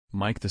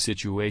Mike the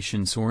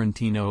Situation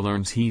Sorrentino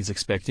learns he's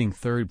expecting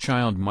third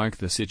child. Mike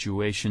the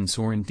Situation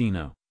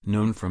Sorrentino,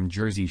 known from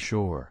Jersey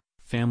Shore,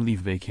 Family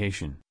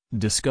Vacation,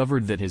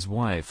 discovered that his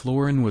wife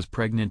Lauren was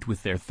pregnant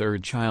with their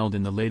third child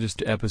in the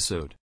latest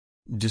episode.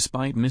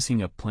 Despite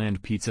missing a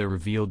planned pizza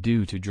reveal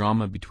due to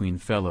drama between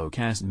fellow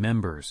cast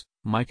members,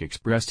 Mike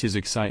expressed his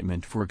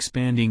excitement for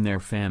expanding their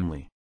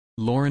family.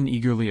 Lauren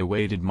eagerly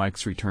awaited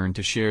Mike's return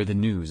to share the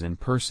news in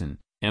person,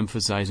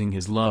 emphasizing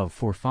his love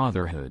for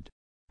fatherhood.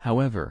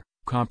 However,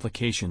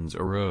 complications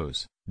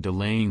arose,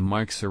 delaying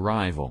Mike's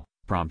arrival,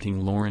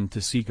 prompting Lauren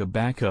to seek a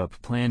backup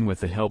plan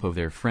with the help of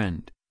their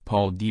friend,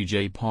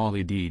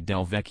 Paulie D.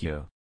 Del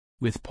Vecchio.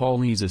 With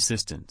Paulie's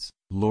assistance,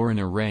 Lauren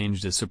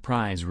arranged a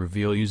surprise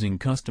reveal using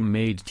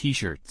custom-made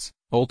t-shirts,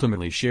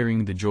 ultimately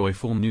sharing the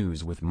joyful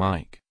news with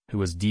Mike, who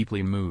was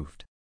deeply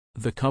moved.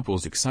 The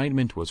couple's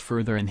excitement was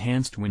further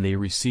enhanced when they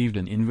received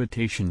an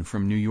invitation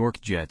from New York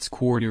Jets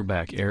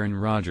quarterback Aaron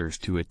Rodgers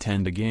to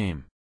attend a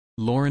game.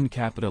 Lauren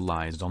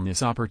capitalized on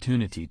this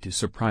opportunity to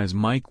surprise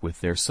Mike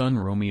with their son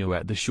Romeo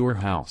at the Shore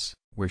house,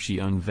 where she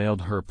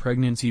unveiled her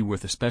pregnancy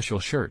with a special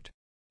shirt.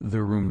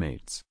 The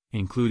roommates,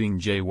 including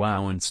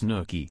Jay-Wow and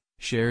Snooki,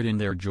 shared in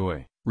their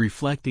joy,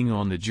 reflecting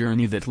on the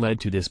journey that led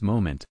to this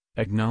moment,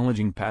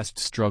 acknowledging past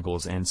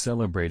struggles and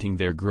celebrating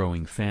their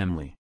growing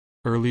family.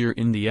 Earlier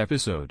in the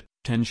episode,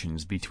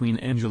 tensions between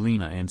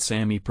Angelina and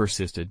Sammy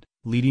persisted,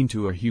 leading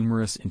to a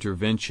humorous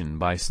intervention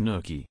by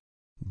Snooki.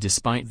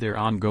 Despite their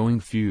ongoing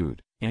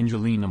feud,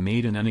 Angelina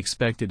made an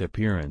unexpected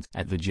appearance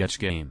at the Jets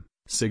game,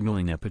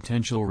 signaling a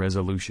potential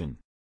resolution.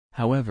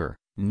 However,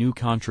 new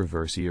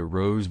controversy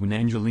arose when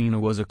Angelina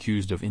was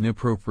accused of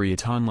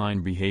inappropriate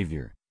online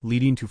behavior,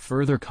 leading to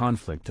further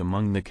conflict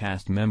among the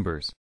cast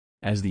members.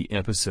 As the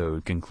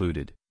episode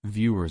concluded,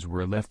 viewers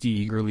were left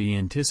eagerly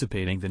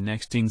anticipating the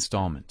next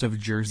installment of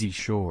Jersey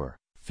Shore,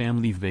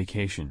 Family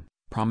Vacation,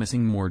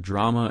 promising more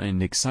drama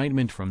and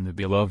excitement from the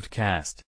beloved cast.